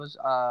was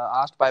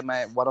asked by my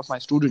one of my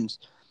students,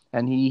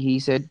 and he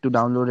said to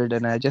download it,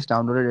 and I just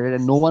downloaded it,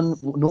 and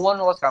no one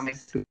was coming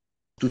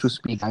to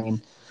speak. I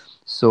mean,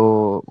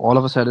 so all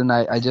of a sudden,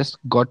 I just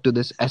got to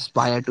this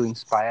aspire to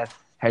inspire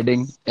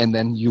heading, and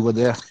then you were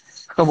there.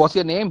 What's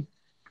your name?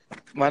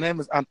 My name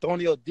is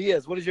Antonio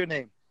Diaz. What is your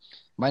name?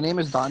 My name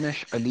is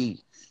Danish Ali.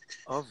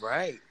 All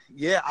right.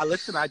 Yeah, I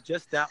listen. I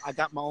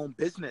got my own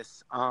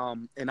business.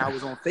 And I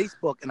was on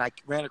Facebook and I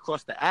ran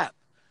across the app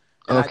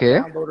and I Okay.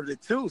 downloaded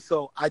it too.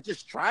 So I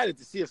just tried it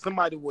to see if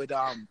somebody would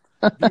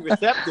be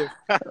receptive.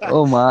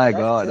 Oh my That's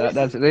God,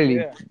 crazy.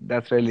 Yeah.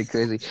 that's really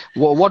crazy.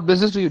 What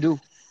business do you do?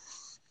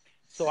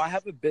 So I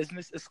have a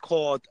business. It's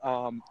called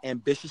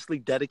Ambitiously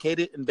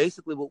Dedicated, and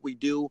basically what we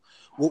do,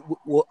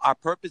 what our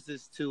purpose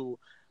is to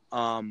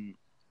um,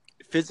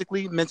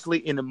 physically,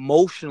 mentally, and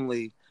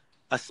emotionally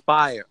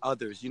aspire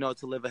others,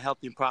 to live a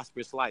healthy and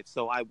prosperous life.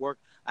 So I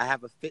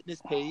have a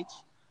fitness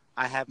page,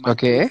 I have my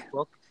Okay.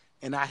 Facebook,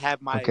 and I have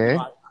Okay.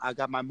 I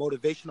got my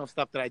motivational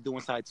stuff that I do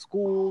inside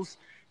schools.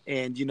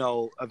 And,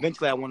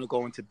 eventually I want to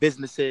go into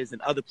businesses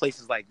and other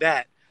places like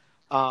that.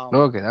 Um,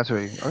 Okay, that's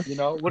very good.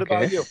 what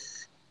about Okay. you?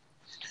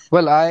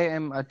 Well, I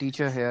am a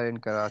teacher here in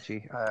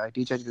Karachi. I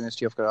teach at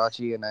University of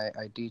Karachi, and I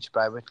teach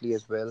privately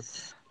as well.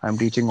 I'm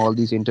teaching all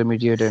these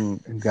intermediate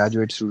and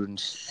graduate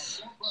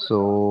students.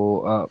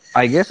 So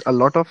I guess a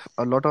lot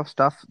of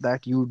stuff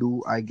that you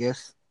do, I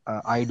guess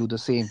I do the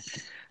same.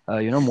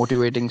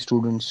 Motivating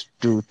students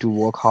to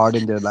work hard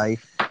in their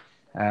life,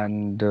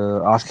 and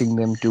asking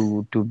them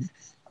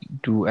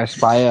to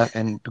aspire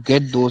and to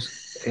get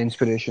those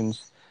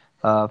inspirations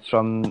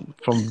from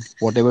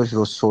whatever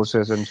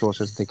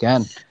sources they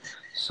can.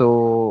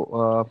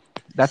 So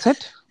that's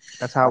it.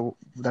 That's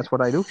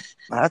what I do.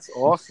 That's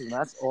awesome.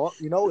 That's all.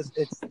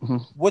 It's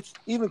Mhm. what's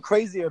even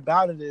crazier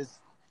about it is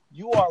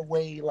you are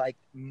way like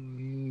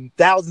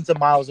thousands of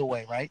miles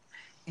away, right?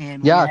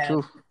 And you Yeah, have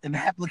true. an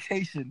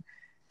application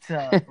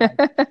to like,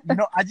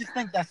 I just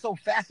think that's so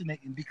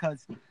fascinating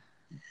because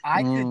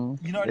I could,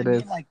 you know what I It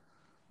mean? is. Like,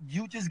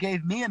 you just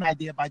gave me an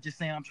idea by just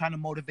saying I'm trying to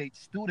motivate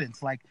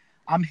students. Like,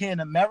 I'm here in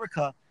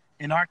America,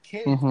 and our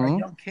Mm-hmm.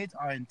 young kids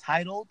are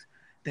entitled.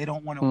 They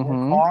don't want to work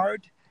Mm-hmm.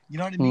 hard. You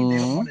know what I mean? They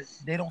don't Mm-hmm. want to.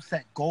 They don't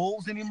set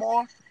goals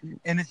anymore,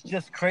 and it's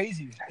just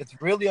crazy. It's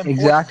really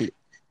unfortunate.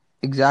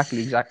 Exactly.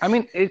 Exactly. I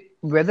mean,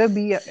 whether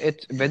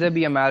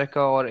be America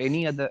or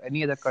any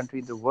other country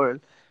in the world,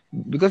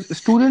 because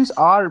students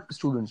are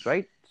students,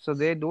 right? So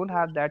they don't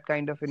have that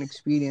kind of an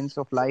experience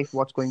of life.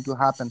 What's going to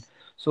happen?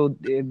 So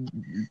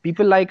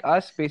people like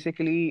us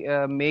basically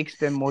makes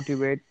them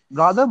motivate,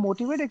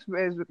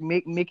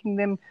 making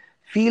them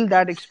feel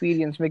that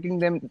experience, making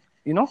them,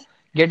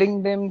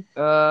 getting them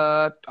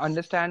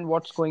understand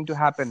what's going to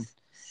happen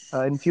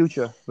in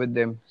future with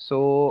them.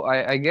 So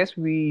I guess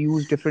we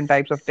use different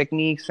types of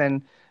techniques,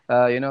 and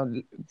uh, you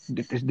know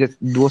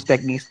those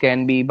techniques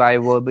can be by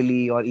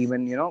verbally, or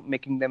even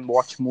making them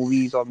watch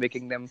movies, or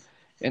making them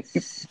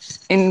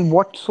in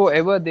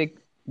whatsoever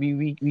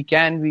we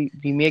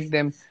make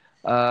them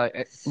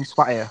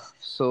inspire.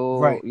 So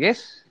Right.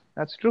 yes,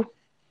 that's true.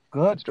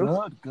 That's Good. true.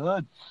 Good.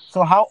 Good.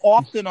 So, how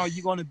often are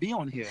you going to be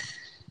on here?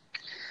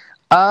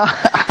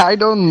 I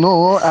don't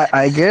know.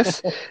 I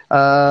guess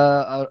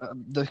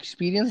the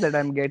experience that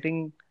I'm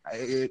getting,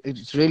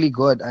 it's really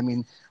good. I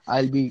mean,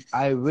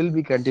 I will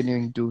be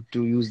continuing to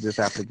use this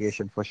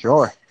application for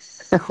sure.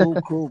 Cool.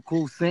 Cool.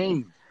 Cool.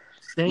 Same.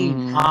 Same.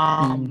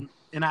 Mm-hmm.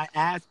 And I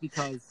asked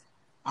because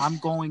I'm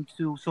going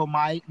to. So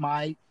my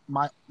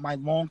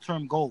long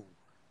term goal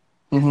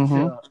is Mm-hmm.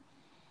 to,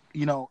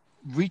 you know,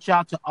 reach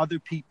out to other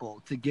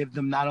people to give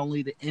them not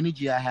only the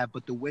energy I have,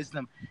 but the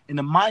wisdom and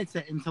the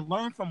mindset, and to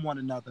learn from one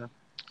another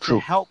to True.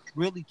 help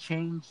really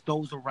change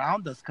those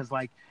around us. Because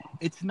like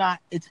it's not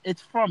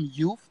it's from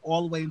youth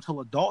all the way until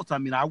adults. I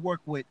mean,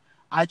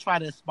 I try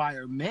to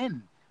inspire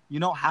men.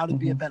 How to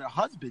be a Mm-hmm. better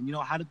husband.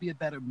 How to be a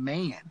better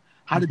man.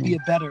 How to be Mm-hmm. a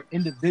better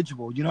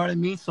individual. You know what I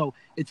mean? So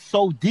it's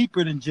so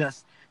deeper than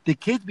just the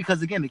kids,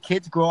 because again, the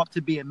kids grow up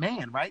to be a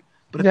man, right?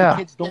 But if the Yeah.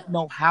 kids don't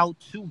know how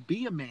to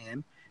be a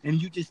man,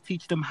 and you just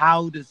teach them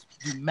how to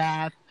do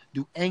math,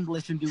 do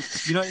English, and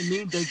you know what I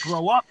mean? They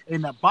grow up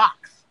in a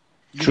box,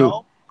 you True.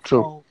 know?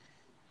 True.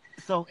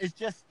 So it's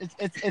just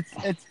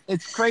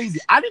it's crazy.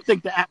 I didn't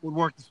think the app would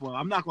work this well.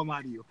 I'm not gonna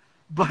lie to you,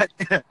 but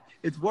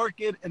it's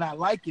working and I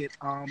like it.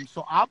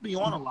 So I'll be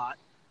on a lot.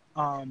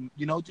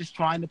 Just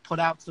trying to put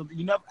out some.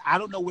 I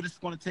don't know where it's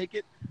gonna take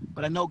it,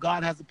 but I know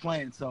God has a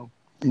plan. So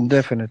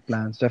Definite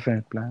plans.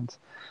 Definite plans.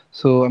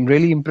 So I'm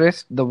really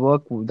impressed the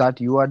work that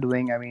you are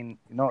doing. I mean,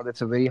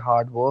 that's a very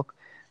hard work,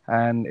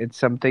 and it's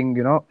something,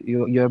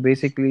 you're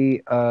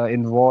basically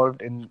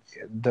involved in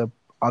the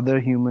other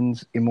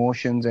humans'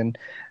 emotions, and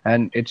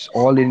it's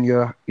all in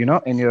your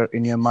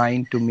in your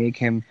mind to make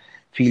him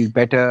feel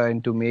better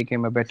and to make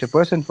him a better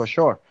person for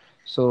sure.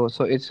 So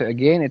it's a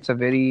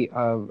very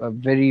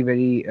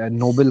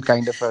noble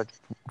kind of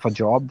a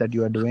job that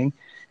you are doing,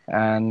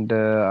 and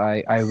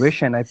I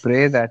wish and I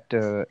pray that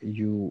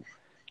you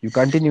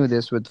continue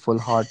this with full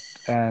heart,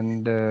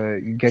 and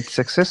you get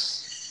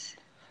success.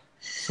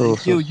 So Thank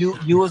so you.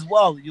 You as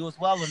well. You as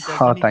well. And if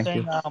there's thank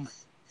you. anything,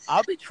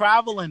 I'll be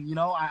traveling.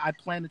 I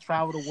plan to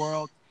travel the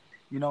world.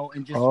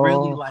 And just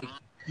really Oh. like,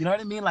 you know what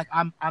I mean. Like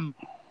I'm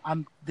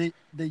the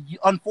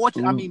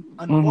unfortunate. I mean, Mm-hmm.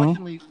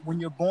 unfortunately, when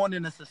you're born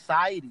in a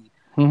society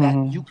that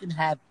Mm-hmm. you can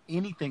have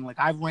anything. Like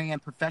I ran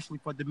professionally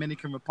for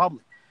Dominican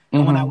Republic,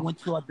 and when I Mm-hmm. went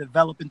to a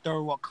developing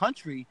third world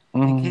country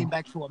and came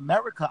back to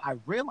America, I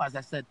realized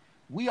I said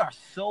we are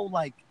so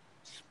like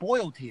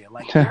spoiled here.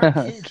 Like there are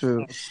kids True.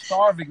 that are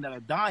starving that are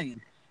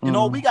dying. And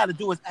all we Mm-hmm. got to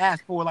do is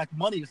ask for like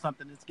money or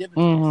something that's given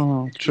to us,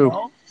 Mm-hmm. you True.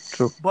 know.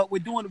 True. But we're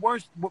doing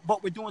worse.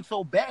 But we're doing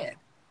so bad.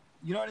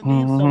 You know what I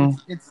mean? So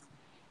Mm-hmm.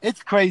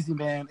 it's crazy,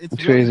 man. It's It's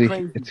really crazy.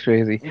 crazy. It's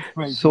crazy. It's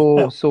crazy.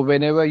 So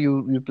whenever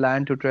you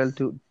plan to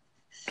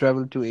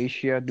travel to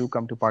Asia, do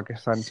come to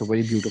Pakistan. It's a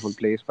very beautiful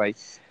place. By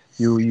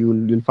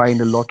you'll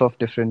find a lot of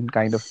different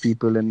kind of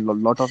people and a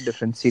lot of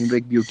different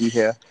scenic beauty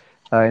here.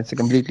 It's a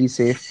completely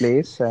safe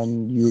place,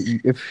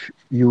 and if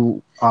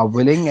you are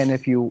willing, and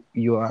if you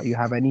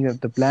have any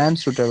of the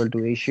plans to travel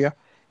to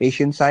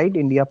Asian side,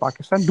 India,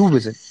 Pakistan, do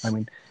visit. I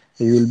mean,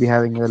 you will be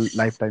having a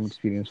lifetime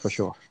experience for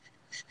sure.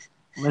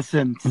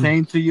 Listen,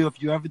 same to you.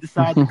 If you ever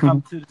decide to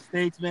come to the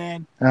States,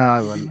 man, I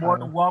you'll be will. more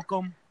than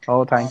welcome.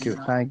 Oh, thank you.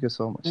 And Thank you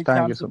so much. big Thank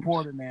time you so much.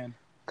 supporter, man.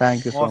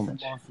 Thank you so Awesome,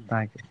 much. awesome.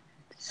 Thank you.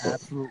 So,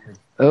 Absolutely.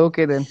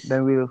 okay, then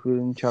we'll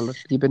inshallah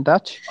keep in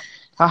touch.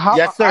 How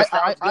Yes, sir. I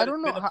Sounds good. don't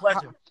It's know been a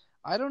pleasure.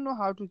 I don't know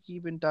how to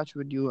keep in touch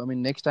with you. I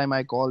mean, next time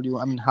I call you,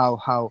 I mean,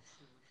 how?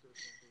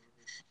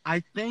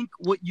 I think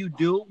what you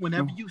do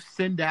whenever you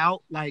send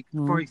out, like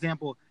for Mm-hmm.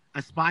 example,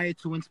 Aspire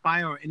to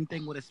Inspire or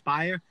anything with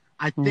Aspire,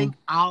 I Mm-hmm. think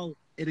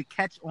it'll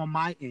catch on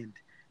my end,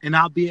 and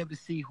I'll be able to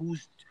see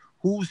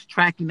who's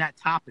tracking that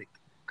topic,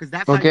 because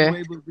that's how you were Okay.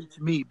 able to reach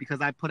me,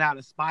 because I put out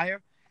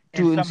Aspire, and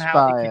To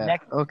somehow it inspire.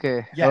 connected.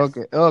 Okay. Yes,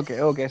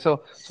 Okay.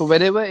 So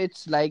whenever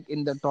it's like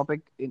in the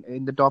topic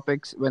in the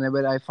topics,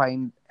 whenever I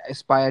find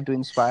aspire to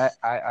inspire,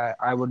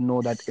 I would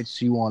know that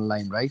it's you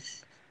online, right?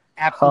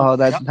 Oh, absolutely.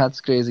 that Yep.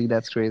 that's crazy.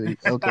 That's crazy.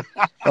 Okay,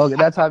 okay.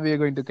 That's how we are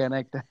going to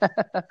connect.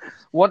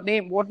 What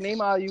name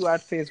are you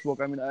at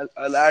Facebook? I mean,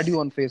 I'll add you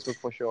on Facebook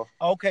for sure.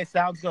 Okay,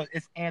 sounds good.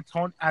 It's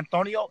Antonio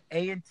Just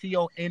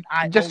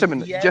Antonio a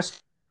minute. Diaz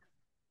Just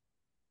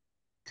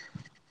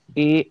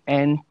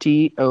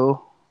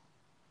Anto.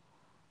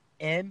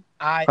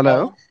 Hello.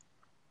 Nio.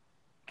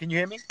 Can you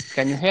hear me?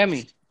 Can you hear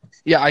me?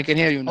 Yeah, I can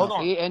hear you Hold now. on.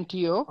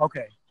 Anto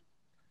Okay.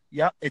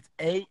 Yep. It's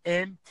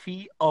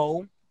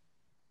Antonio.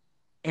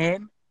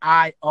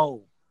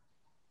 Mio.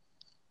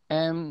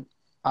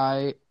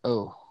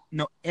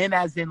 No, N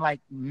as in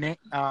like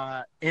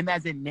N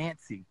as in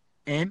Nancy.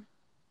 N.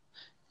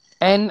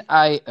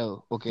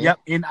 Nio. Okay. Yep.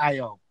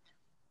 Nio.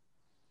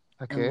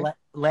 And Okay.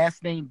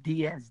 last name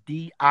Diaz.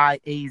 Diaz.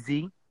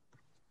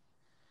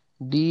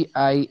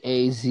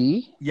 Diaz.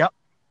 Yep.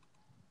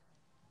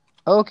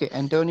 Okay,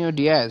 Antonio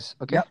Diaz.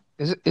 Okay. Yep.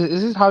 Is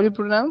this how you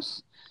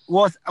pronounce?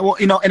 Well,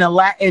 in a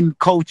Latin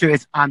culture,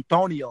 it's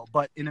Antonio,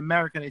 but in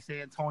America they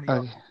say Antonio.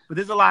 Okay. But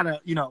there's a lot of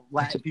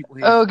Latin people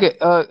here, so Okay.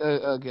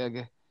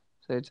 Okay.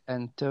 So it's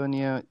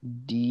Antonio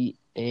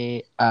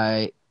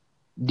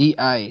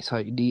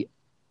Sorry, Diaz.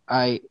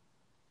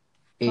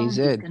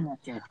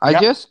 I yep.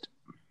 just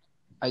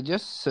I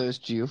just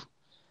searched you,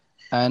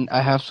 and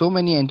I have so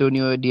many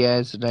Antonio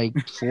Diaz, like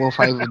 4 or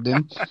 5 of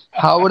them.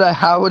 How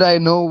would I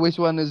know which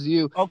one is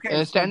you? Okay,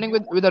 so Standing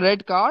you with a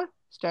red car?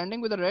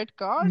 Standing with a red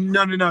car?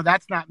 no,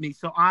 that's not me.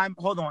 So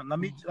hold on. Let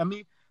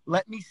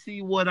me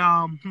see what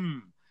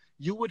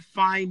you would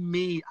find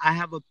me. I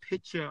have a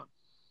picture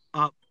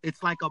up.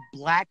 It's like a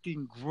black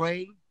and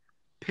gray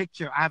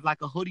picture. I have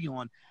like a hoodie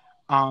on.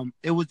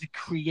 It was a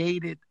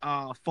created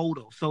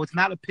photo. So it's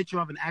not a picture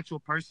of an actual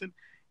person.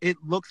 It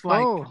looks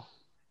like, Oh,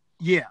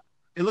 yeah.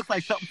 It looks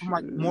like something from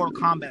like Mortal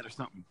Kombat or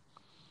something.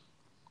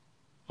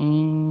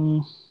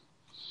 mm,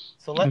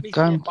 So let I me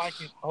see if can't. I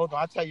can hold on,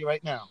 I'll tell you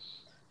right now.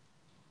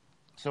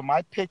 So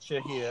my picture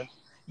here,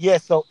 yeah.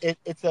 So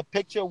it's a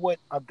picture with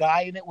a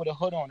guy in it with a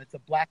hood on. It's a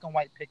black and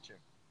white picture.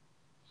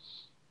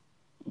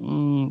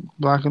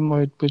 Black and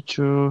white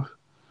picture.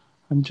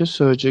 I'm just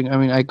searching. I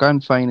mean, I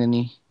can't find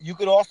any. You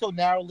could also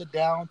narrow it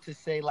down to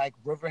say like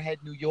Riverhead,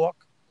 New York,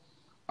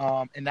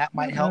 and that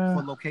might help Uh,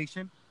 for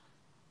location.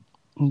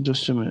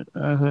 just a minute.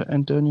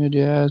 Antonio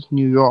Diaz,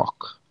 New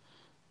York.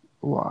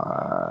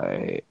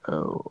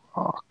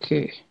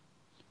 Y-O-R-K.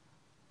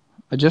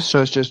 I just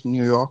searched as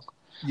New York.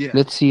 Yeah,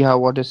 Let's see how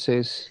what it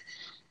says.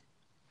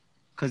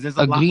 because there's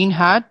a A lot. green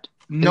hat?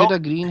 Is it Nope, a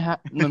green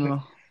hat? No,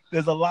 no,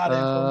 there's a lot of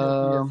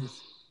Antonio no.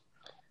 Diaz's.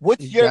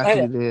 What's your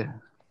Exactly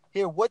there.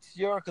 here? What's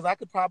your? Because I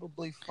could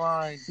probably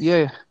find.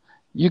 Yeah,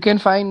 you can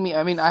find me.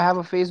 I mean, I have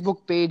a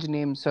Facebook page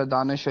named Sir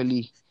Danish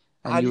Ali,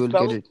 and How do you you will spell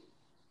get it? it.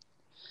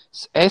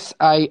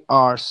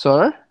 SIR,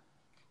 Sir,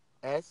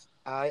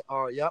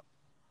 SIR. Yep.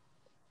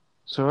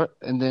 Sir,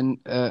 and then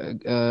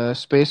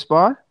space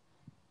bar,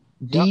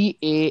 Yep.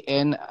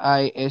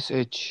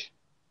 DANISH.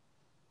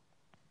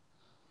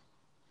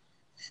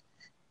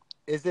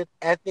 Is it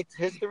ethics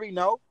history?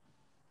 No.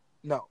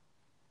 No.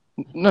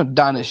 No,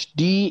 Danish.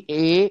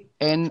 Danish.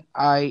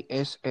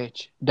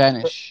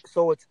 Danish.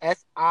 So it's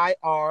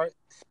SIR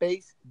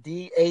space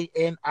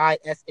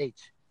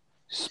DANISH.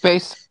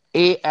 Space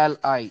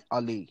Ali.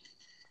 Ali.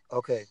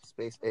 Okay,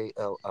 space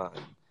ALI.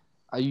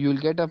 You'll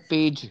get a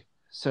page,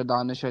 Sir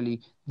Danish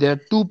Ali. There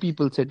are two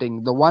people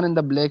sitting. The one in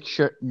the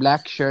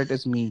black shirt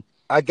is me.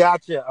 I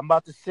got you. I'm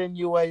about to send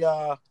you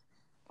a.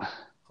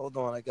 Hold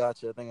on, I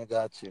got you. I think I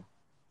got you.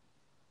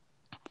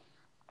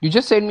 You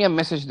just send me a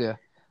message there.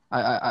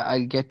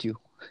 I'll get you.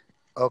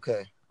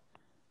 Okay.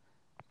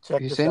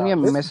 Check You this send me a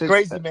out. This is message.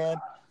 crazy, man.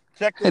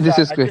 Check this This out.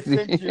 is I just crazy.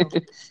 sent you.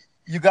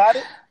 You got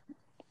it?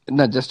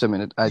 No, just a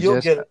minute.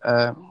 You'll get it.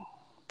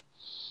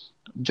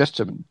 Just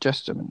a minute.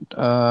 Just a minute.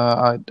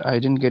 I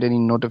didn't get any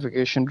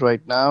notification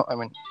right now. I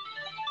mean,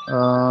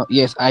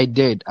 yes, I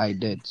did. I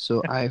did.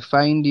 So I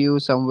find you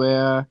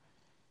somewhere.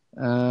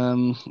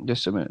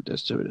 Just a minute.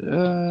 Just a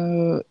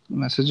minute.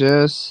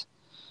 Messages,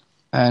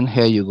 and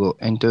here you go,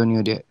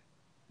 Antonio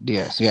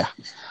Diaz. Yeah,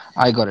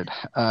 I got it.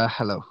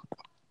 Hello.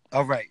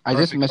 All right. I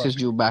just Perfect. messaged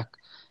you back.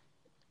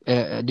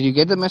 Did you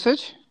get the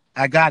message?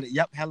 I got it.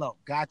 Yep. Hello.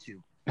 Got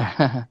you.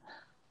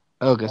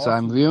 Okay, so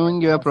I'm Awesome, viewing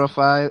man. your Awesome.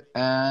 profile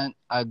and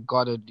I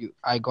got it.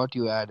 I got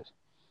you added.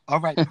 All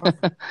right.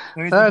 Perfect.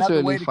 There's That's another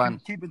really way to fun.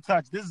 keep in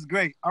touch. This is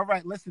great. All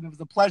right. Listen, it was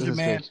a This pleasure, is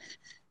man.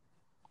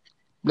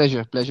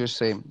 great. Pleasure.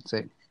 Same.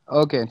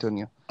 Okay,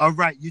 Antonio. All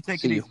right. You take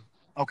See it you. easy.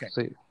 Okay.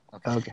 See you. Okay. Okay.